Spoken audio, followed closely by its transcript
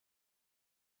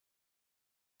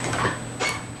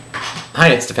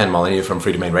Hi, it's Stefan Molyneux from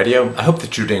Free Domain Radio. I hope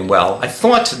that you're doing well. I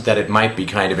thought that it might be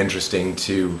kind of interesting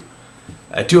to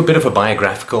do a bit of a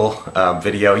biographical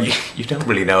video. You don't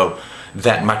really know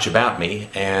that much about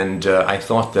me, and I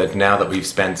thought that now that we've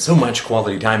spent so much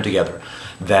quality time together,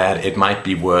 that it might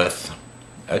be worth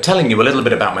telling you a little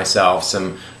bit about myself,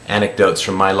 some anecdotes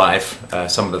from my life,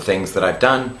 some of the things that I've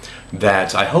done,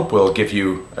 that I hope will give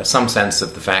you some sense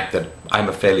of the fact that I'm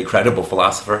a fairly credible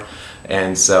philosopher.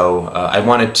 And so I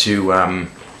wanted to,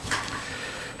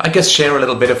 I guess, share a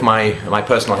little bit of my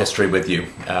personal history with you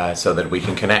so that we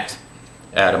can connect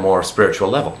at a more spiritual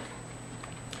level.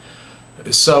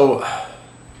 So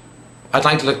I'd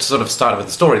like to sort of start with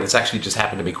a story that's actually just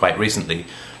happened to me quite recently.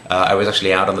 I was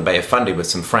actually out on the Bay of Fundy with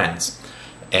some friends,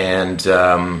 and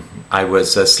I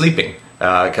was sleeping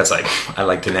because I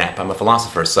like to nap. I'm a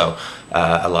philosopher, so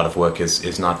a lot of work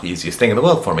is not the easiest thing in the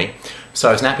world for me. So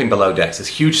I was napping below decks. This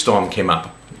huge storm came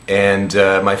up, and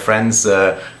my friends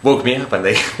woke me up, and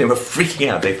they were freaking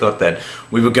out. They thought that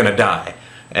we were going to die.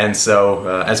 And so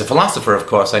as a philosopher, of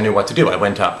course, I knew what to do. I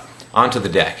went up onto the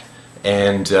deck,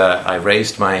 and I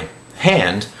raised my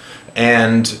hand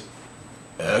and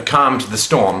calmed the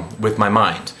storm with my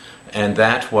mind. And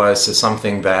that was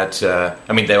something that,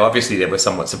 they were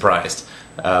somewhat surprised,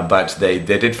 but they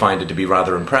did find it to be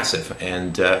rather impressive.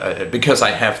 And because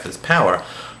I have this power,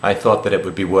 I thought that it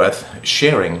would be worth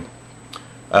sharing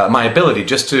my ability,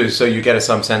 so you get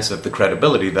some sense of the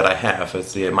credibility that I have.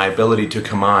 It's my ability to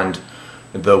command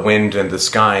the wind and the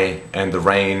sky and the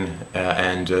rain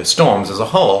and storms as a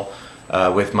whole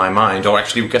with my mind, or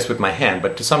actually I guess with my hand,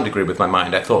 but to some degree with my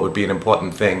mind. I thought would be an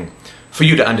important thing for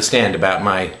you to understand about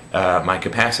my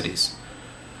capacities.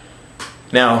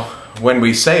 Now, when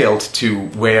we sailed to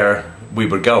where we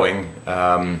were going,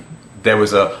 there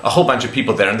was a whole bunch of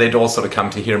people there, and they'd all sort of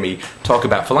come to hear me talk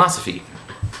about philosophy.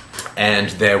 And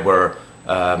there were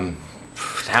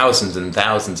thousands and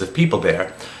thousands of people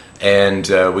there, and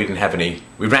we didn't have any.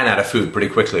 We ran out of food pretty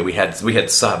quickly. We had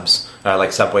subs,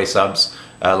 like Subway subs,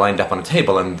 lined up on a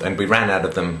table, and we ran out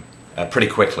of them pretty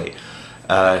quickly.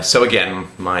 So again,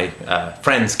 my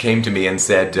friends came to me and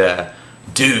said,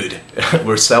 dude,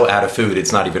 we're so out of food,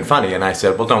 it's not even funny. And I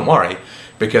said, well, don't worry,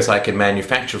 because I can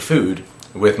manufacture food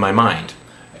with my mind.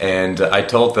 And I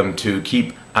told them to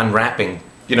keep unwrapping,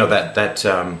 that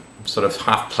sort of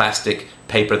half plastic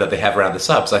paper that they have around the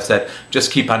subs. I said,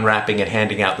 just keep unwrapping and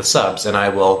handing out the subs, and I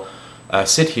will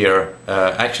sit here.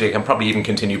 Actually, I can probably even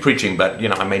continue preaching, but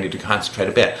I may need to concentrate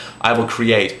a bit. I will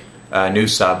create new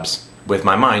subs with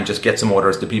my mind. Just get some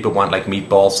orders. Do people want like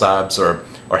meatball subs or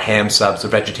ham subs or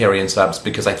vegetarian subs?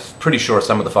 Because I'm pretty sure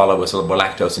some of the followers were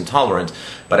lactose intolerant,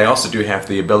 but I also do have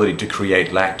the ability to create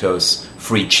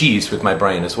lactose-free cheese with my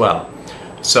brain as well.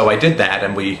 So I did that,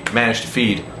 and we managed to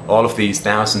feed all of these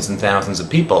thousands and thousands of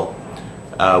people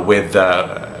with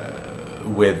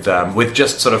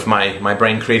just sort of my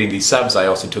brain creating these subs. I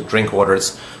also took drink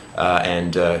orders,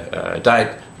 and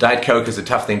Diet Coke is a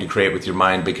tough thing to create with your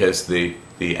mind because the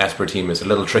aspartame is a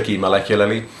little tricky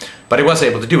molecularly, but I was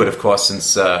able to do it, of course,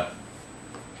 since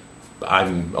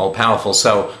I'm all-powerful.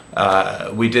 So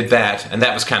we did that, and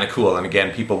that was kind of cool. And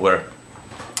again, people were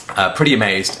pretty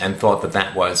amazed and thought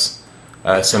that was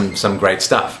some great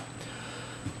stuff.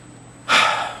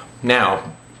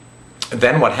 Now,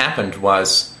 then what happened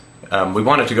was we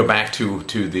wanted to go back to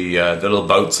the little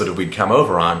boats that we'd come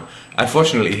over on.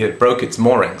 Unfortunately, it broke its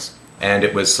moorings, and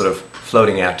it was sort of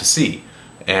floating out to sea.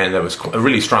 And there was a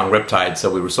really strong riptide,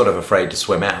 so we were sort of afraid to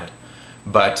swim out.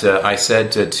 But I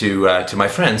said to my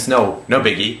friends, no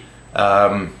biggie,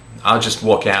 I'll just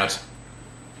walk out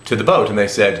to the boat. And they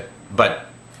said, but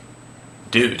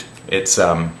dude, it's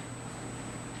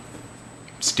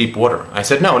steep water. I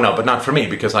said, no, but not for me,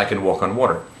 because I can walk on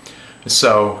water.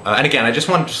 So, and again, I just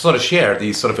wanted to sort of share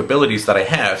these sort of abilities that I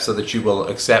have so that you will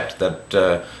accept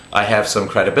that I have some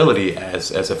credibility as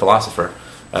a philosopher.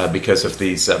 Because of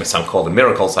these, some call them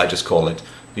miracles, I just call it,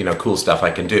 cool stuff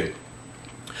I can do.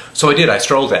 So I did. I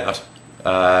strolled out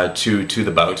to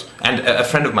the boat, and a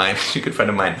friend of mine, a good friend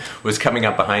of mine, was coming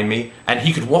up behind me, and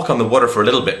he could walk on the water for a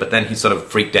little bit, but then he sort of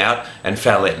freaked out and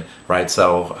fell in, right?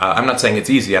 So I'm not saying it's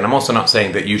easy, and I'm also not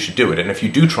saying that you should do it. And if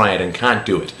you do try it and can't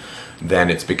do it, then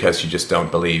it's because you just don't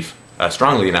believe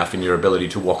strongly enough in your ability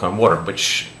to walk on water,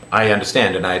 which I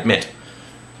understand and I admit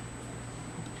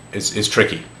is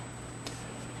tricky.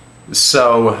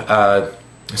 So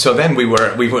then we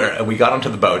got onto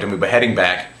the boat, and we were heading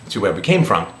back to where we came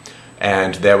from,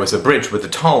 and there was a bridge with a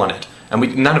toll on it,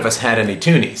 and none of us had any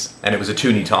toonies, and it was a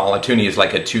toonie toll. A toonie is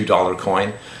like a $2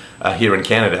 coin here in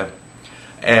Canada,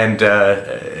 and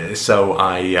so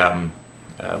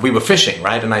we were fishing,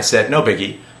 right? And I said, no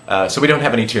biggie, So we don't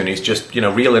have any tunies, just,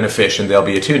 reel in a fish and there'll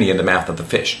be a toonie in the mouth of the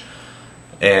fish.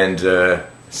 And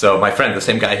so my friend, the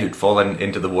same guy who'd fallen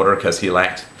into the water because he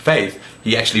lacked faith,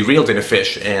 he actually reeled in a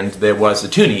fish and there was a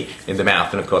toonie in the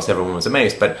mouth. And of course everyone was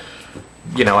amazed. But,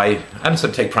 I don't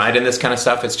sort of take pride in this kind of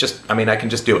stuff. It's just, I can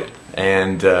just do it.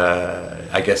 And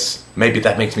I guess maybe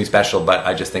that makes me special, but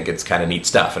I just think it's kind of neat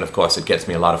stuff. And of course it gets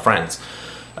me a lot of friends.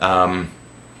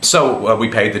 So we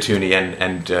paid the toonie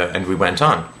and we went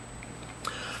on.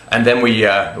 And then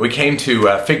we came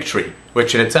to Fig Tree,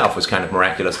 which in itself was kind of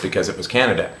miraculous because it was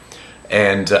Canada.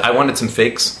 And I wanted some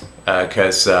figs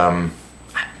because I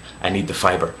need the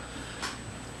fiber.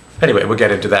 Anyway, we'll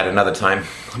get into that another time.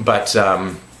 But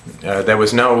there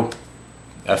was no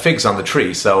figs on the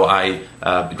tree, so I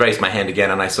raised my hand again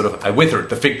and I withered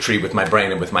the fig tree with my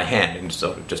brain and with my hand, and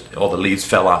sort of just all the leaves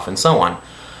fell off and so on.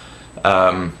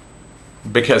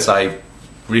 Because I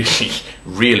really,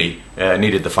 really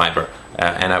needed the fiber.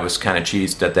 And I was kind of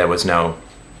cheesed that there was no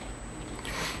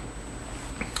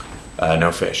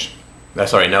fish.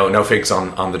 No figs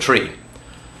on the tree.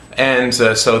 And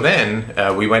so then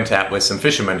we went out with some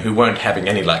fishermen who weren't having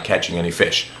any luck catching any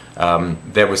fish.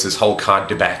 There was this whole cod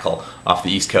debacle off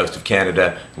the east coast of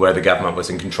Canada where the government was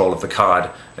in control of the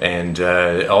cod, and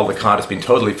all the cod has been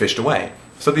totally fished away.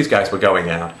 So these guys were going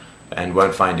out and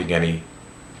weren't finding any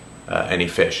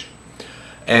fish.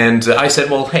 And I said,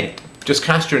 well, hey, just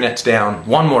cast your nets down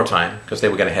one more time, because they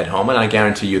were going to head home, and I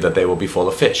guarantee you that they will be full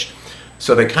of fish.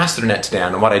 So they cast their nets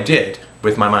down, and what I did,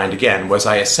 with my mind again, was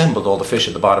I assembled all the fish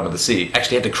at the bottom of the sea.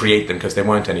 Actually, I had to create them because there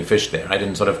weren't any fish there. I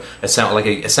didn't sort of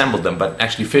assembled them, but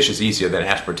actually fish is easier than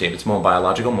aspartame. It's more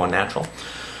biological, more natural,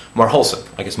 more wholesome,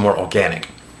 I guess more organic.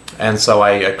 And so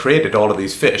I created all of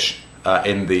these fish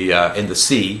in the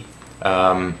sea,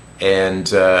 and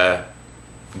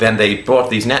then they brought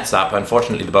these nets up.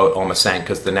 Unfortunately, the boat almost sank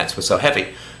because the nets were so heavy.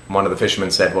 And one of the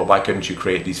fishermen said, well, why couldn't you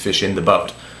create these fish in the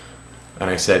boat? And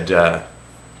I said,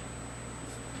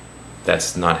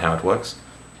 that's not how it works.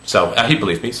 So he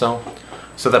believed me, so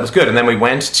that was good. And then we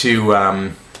went to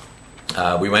a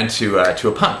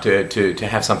pub to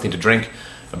have something to drink,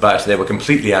 but they were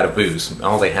completely out of booze.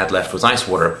 All they had left was ice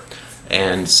water.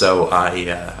 And so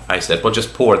I said, well,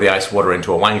 just pour the ice water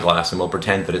into a wine glass and we'll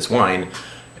pretend that it's wine.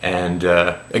 And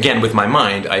again, with my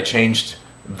mind, I changed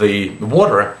the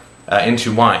water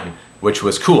into wine, which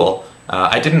was cool.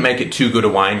 I didn't make it too good a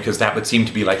wine because that would seem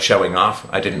to be like showing off.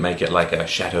 I didn't make it like a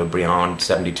Chateaubriand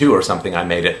 72 or something. I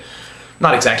made it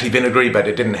not exactly vinegary, but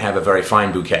it didn't have a very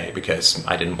fine bouquet because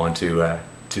I didn't want to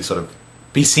sort of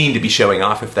be seen to be showing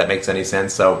off, if that makes any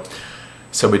sense. So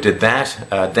we did that.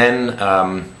 Then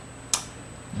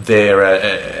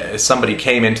somebody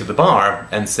came into the bar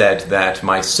and said that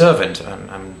my servant,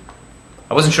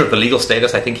 I wasn't sure of the legal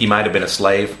status, I think he might have been a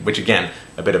slave, which again,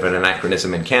 a bit of an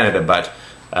anachronism in Canada, but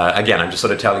again, I'm just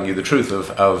sort of telling you the truth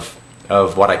of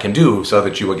what I can do so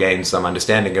that you will gain some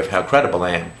understanding of how credible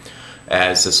I am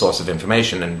as a source of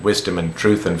information and wisdom and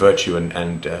truth and virtue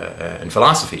and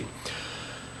philosophy.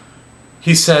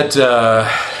 He said,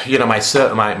 my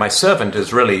servant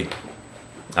is really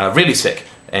sick,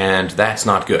 and that's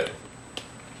not good.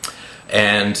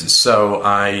 And so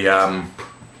I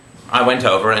went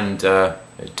over, and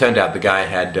it turned out the guy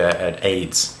had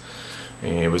AIDS.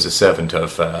 He was a servant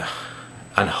of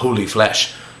unholy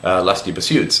flesh, lusty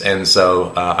pursuits, and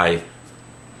so I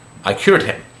cured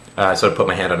him. I sort of put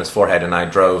my hand on his forehead and I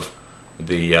drove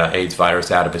the AIDS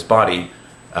virus out of his body,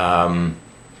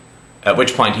 at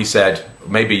which point he said,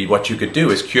 maybe what you could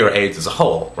do is cure AIDS as a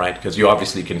whole, right? Because you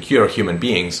obviously can cure human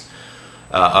beings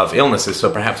of illnesses,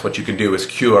 so perhaps what you can do is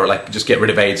cure, like just get rid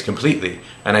of AIDS completely.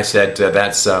 And I said,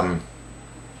 that's not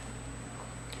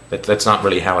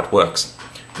really how it works.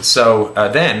 So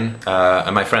then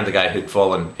my friend, the guy who'd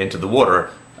fallen into the water,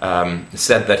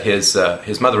 said that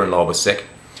his mother-in-law was sick,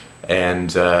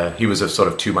 and he was of sort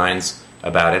of two minds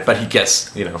about it, but he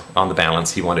guessed, on the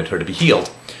balance, he wanted her to be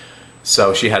healed.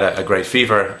 So she had a great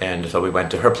fever, and so we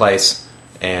went to her place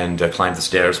and climbed the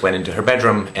stairs, went into her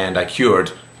bedroom, and I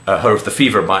cured her of the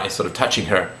fever by sort of touching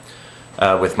her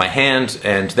with my hand.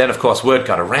 And then, of course, word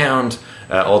got around.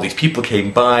 All these people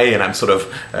came by, and I'm sort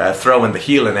of throwing the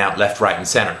healing out left, right, and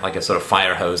center, like a sort of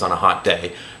fire hose on a hot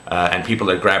day. And people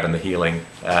are grabbing the healing.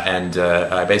 And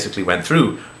I basically went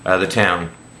through the town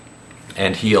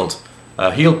and healed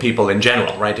people in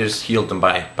general, right? I just healed them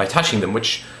by touching them,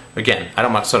 which, again, I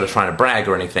don't want sort of trying to brag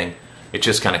or anything. It's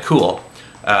just kind of cool.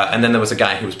 And then there was a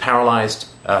guy who was paralyzed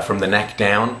from the neck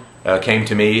down, came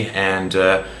to me, and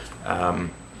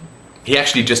he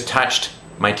actually just touched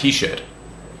my t-shirt.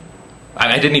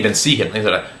 I didn't even see him.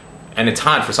 And it's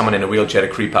hard for someone in a wheelchair to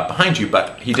creep up behind you,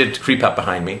 but he did creep up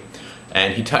behind me.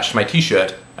 and he touched my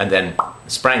t-shirt and then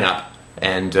sprang up.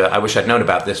 And I wish I'd known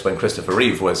about this when Christopher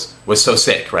Reeve was so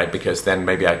sick, right? Because then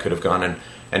maybe I could have gone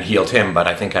and healed him, but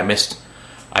I think I missed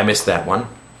that one.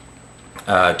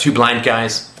 Two blind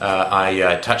guys,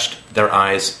 I touched their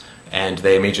eyes, and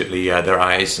they immediately, their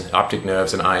eyes, optic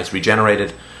nerves and eyes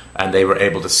regenerated, and they were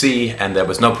able to see, and there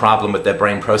was no problem with their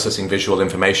brain processing visual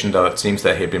information, though it seems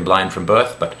that he had been blind from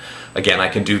birth. But again, I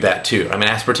can do that too. I mean,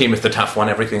 aspartame is the tough one.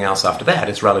 Everything else after that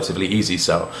is relatively easy,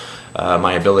 so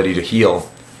my ability to heal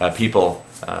people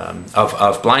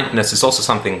of blindness is also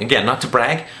something, again, not to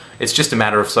brag, it's just a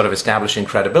matter of sort of establishing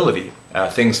credibility,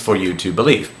 things for you to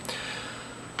believe.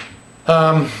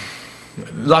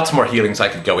 Lots more healings I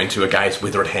could go into. A guy's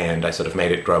withered hand, I sort of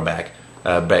made it grow back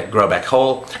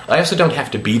whole. I also don't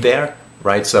have to be there,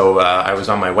 right? So I was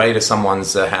on my way to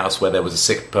someone's house where there was a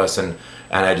sick person,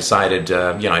 and I decided,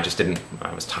 I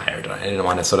was tired. I didn't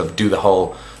want to sort of do the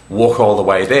whole walk all the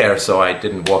way there, so I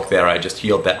didn't walk there. I just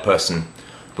healed that person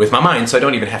with my mind, so I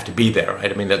don't even have to be there,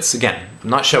 right? I mean, that's, again,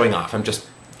 not showing off. I'm just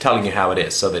telling you how it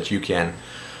is so that you can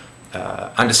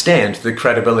understand the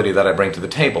credibility that I bring to the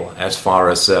table as far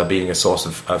as being a source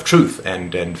of truth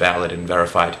and valid and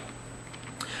verified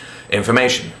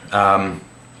information.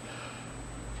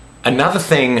 Another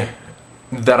thing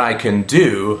that I can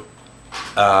do,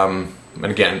 and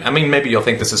again, I mean, maybe you'll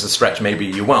think this is a stretch, maybe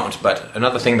you won't, but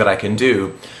another thing that I can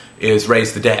do is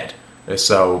raise the dead.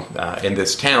 So in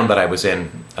this town that I was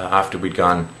in after we'd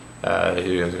gone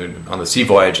on the sea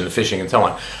voyage and the fishing and so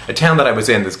on, a town that I was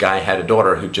in, this guy had a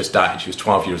daughter who just died. She was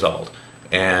 12 years old,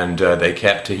 and he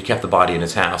kept the body in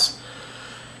his house.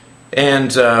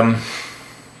 And I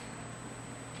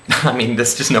mean,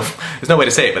 there's no way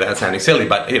to say it without sounding silly,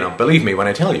 but believe me when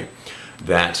I tell you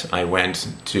that I went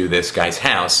to this guy's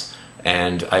house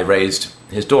and I raised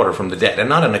his daughter from the dead, and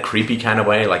not in a creepy kind of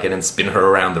way, like I didn't spin her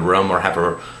around the room or have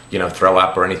her throw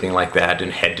up or anything like that,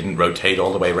 and head didn't rotate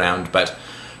all the way around, but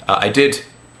I did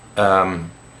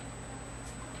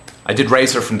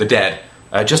raise her from the dead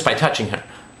just by touching her.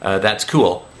 That's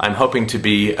cool. I'm hoping to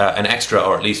be an extra,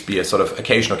 or at least be a sort of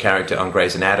occasional character on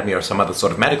Grey's Anatomy or some other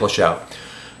sort of medical show,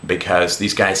 because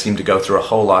these guys seem to go through a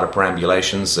whole lot of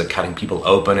perambulations, cutting people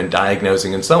open and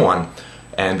diagnosing and so on,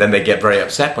 and then they get very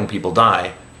upset when people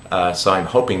die. So I'm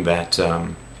hoping that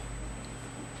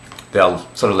they'll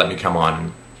sort of let me come on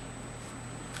and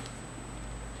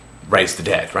raise the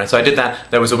dead, right? So I did that.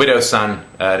 There was a widow's son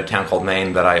at a town called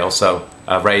Maine that I also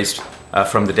raised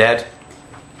from the dead.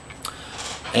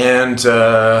 And,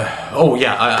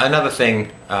 another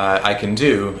thing I can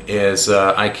do is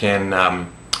I can,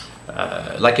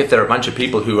 like if there are a bunch of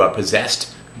people who are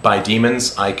possessed by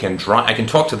demons, I can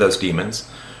talk to those demons,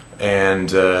 and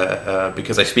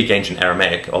because I speak ancient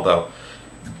Aramaic, although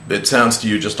it sounds to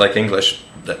you just like English,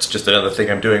 that's just another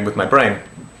thing I'm doing with my brain.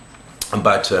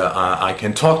 But I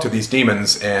can talk to these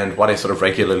demons, and what I sort of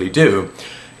regularly do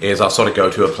is I'll sort of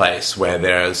go to a place where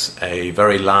there's a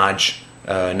very large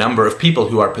number of people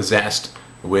who are possessed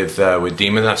with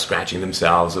demons, not scratching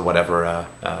themselves or whatever,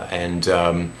 and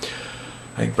I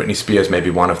think Britney Spears may be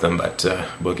one of them, but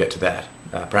we'll get to that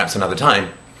perhaps another time.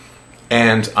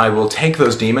 And I will take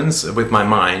those demons with my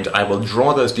mind, I will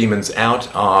draw those demons out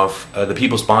of the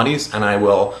people's bodies, and I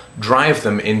will drive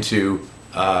them into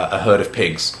a herd of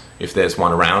pigs, if there's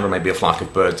one around, or maybe a flock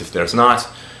of birds if there's not,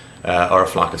 or a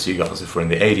flock of seagulls if we're in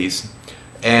the 80s.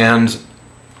 And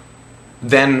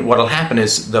then what will happen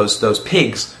is those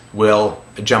pigs will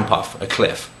jump off a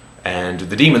cliff. And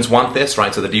the demons want this,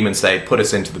 right? So the demons say, put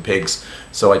us into the pigs.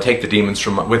 So I take the demons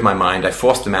with my mind, I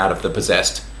force them out of the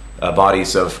possessed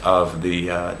bodies of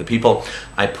the people.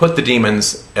 I put the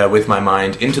demons with my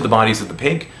mind into the bodies of the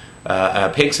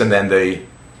pigs, and then the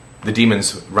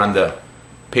demons run the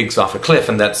pigs off a cliff,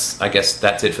 and I guess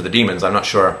that's it for the demons. I'm not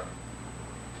sure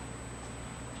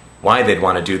why they'd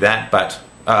want to do that, but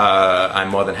I'm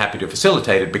more than happy to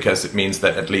facilitate it, because it means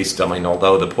that at least,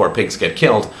 although the poor pigs get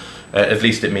killed, at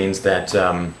least it means that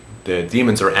the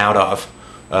demons are out of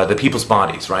the people's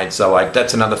bodies, right? So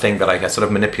that's another thing that I sort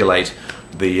of manipulate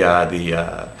the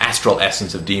astral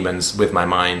essence of demons with my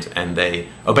mind, and they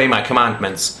obey my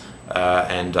commandments,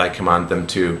 and I command them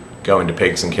to go into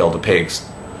pigs and kill the pigs.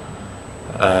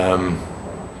 And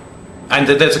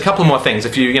there's a couple more things.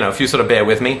 If you sort of bear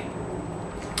with me,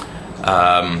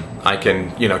 I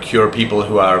can cure people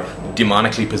who are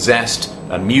demonically possessed,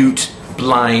 mute,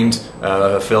 blind,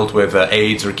 filled with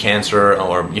AIDS or cancer,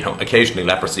 or occasionally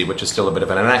leprosy, which is still a bit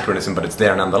of an anachronism, but it's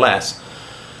there nonetheless.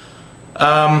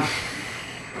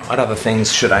 What other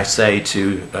things should I say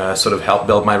to sort of help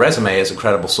build my resume as a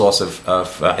credible source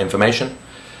of information?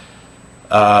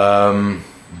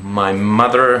 My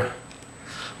mother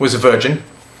was a virgin,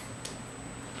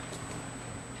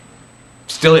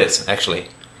 Still is, actually.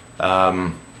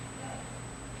 Don't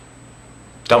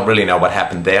really know what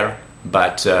happened there,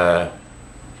 but I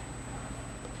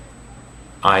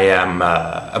am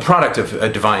a product of a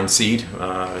divine seed.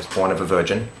 I was born of a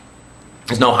virgin.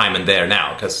 There's no hymen there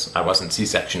now, because I wasn't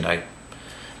C-sectioned. I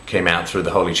came out through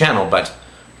the Holy Channel, but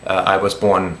I was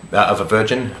born of a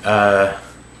virgin.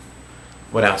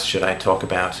 What else should I talk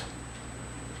about?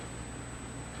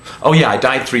 Oh yeah, I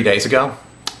died 3 days ago.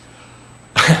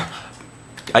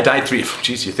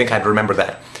 Geez, you think I'd remember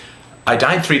that? I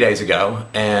died 3 days ago,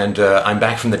 and I'm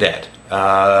back from the dead.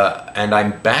 And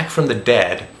I'm back from the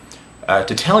dead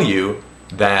to tell you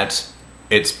that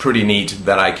it's pretty neat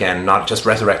that I can not just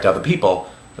resurrect other people,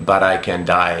 but I can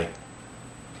die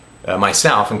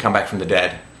myself and come back from the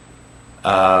dead.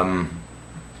 Oh,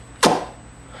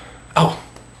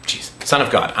 jeez. Son of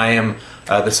God. I am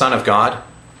the Son of God.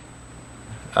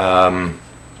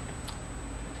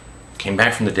 Came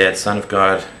back from the dead, Son of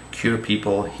God, cure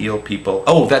people, heal people.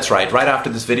 Oh, that's right. Right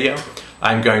after this video,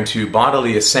 I'm going to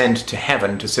bodily ascend to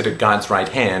heaven to sit at God's right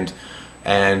hand,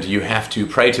 and you have to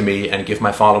pray to me and give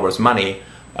my followers money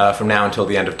from now until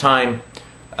the end of time.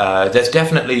 There's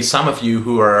definitely some of you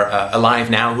who are alive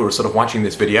now who are sort of watching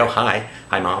this video. Hi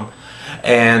Mom.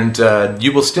 And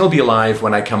you will still be alive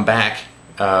when I come back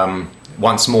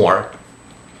once more.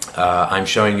 I'm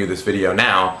showing you this video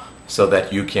now so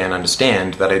that you can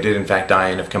understand that I did in fact die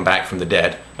and have come back from the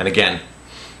dead. And again,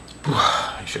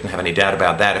 I shouldn't have any doubt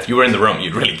about that. If you were in the room,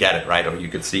 you'd really get it, right? Or you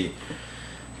could see,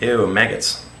 ew,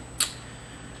 maggots.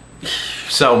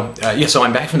 So, so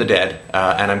I'm back from the dead,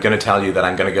 and I'm going to tell you that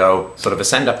I'm going to go sort of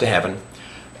ascend up to heaven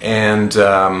and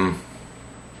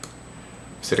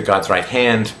sit at God's right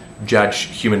hand, judge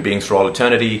human beings for all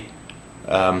eternity.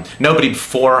 Nobody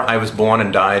before I was born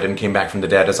and died and came back from the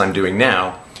dead, as I'm doing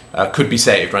now, could be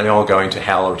saved, right? They're all going to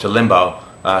hell or to limbo.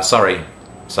 Sorry,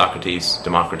 Socrates,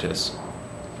 Democritus,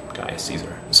 Gaius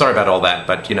Caesar. Sorry about all that,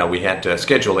 but, you know, we had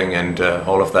scheduling, and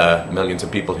all of the millions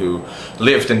of people who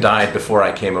lived and died before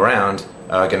I came around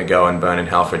are going to go and burn in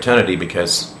hell for eternity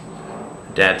because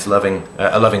Dad's a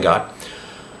loving God.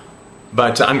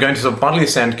 But I'm going to sort of bodily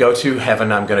ascend, go to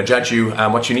heaven. I'm going to judge you.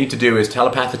 What you need to do is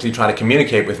telepathically try to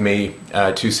communicate with me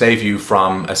to save you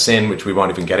from a sin, which we won't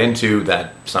even get into,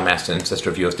 that some ancestor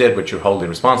of yours did, which you're wholly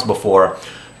responsible for.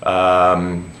 You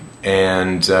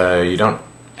don't...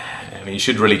 I mean, you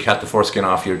should really cut the foreskin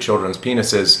off your children's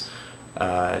penises.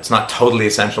 It's not totally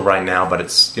essential right now, but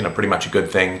it's, you know, pretty much a good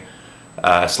thing.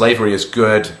 Slavery is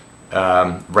good.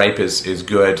 Rape is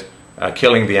good.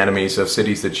 Killing the enemies of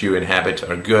cities that you inhabit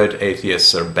are good.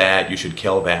 Atheists are bad. You should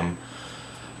kill them.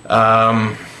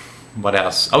 What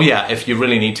else? Oh yeah, if you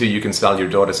really need to, you can sell your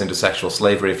daughters into sexual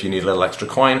slavery if you need a little extra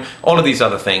coin. All of these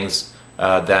other things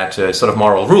that sort of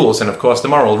moral rules, and of course the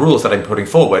moral rules that I'm putting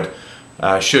forward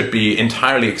should be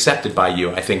entirely accepted by you.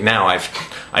 I think now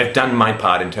I've done my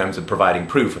part in terms of providing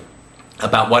proof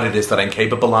about what it is that I'm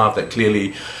capable of, that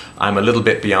clearly I'm a little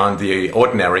bit beyond the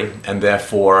ordinary, and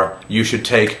therefore you should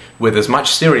take with as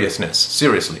much seriousness,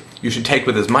 seriously, you should take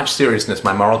with as much seriousness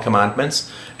my moral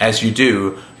commandments as you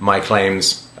do my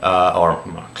claims,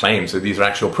 claims, these are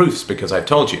actual proofs because I've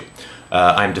told you.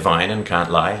 I'm divine and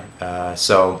can't lie.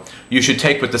 So you should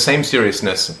take with the same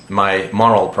seriousness my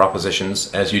moral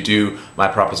propositions as you do my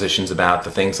propositions about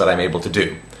the things that I'm able to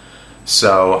do.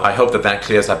 So I hope that that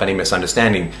clears up any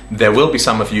misunderstanding. There will be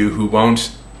some of you who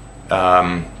won't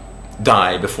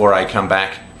die before I come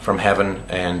back from heaven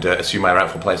and assume my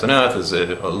rightful place on earth as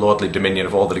a lordly dominion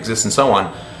of all that exists and so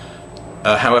on.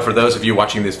 However, those of you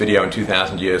watching this video in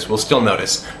 2,000 years will still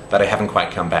notice that I haven't quite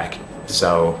come back.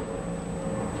 So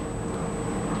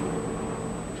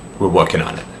we're working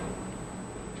on it.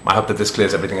 I hope that this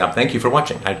clears everything up. Thank you for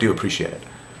watching. I do appreciate it.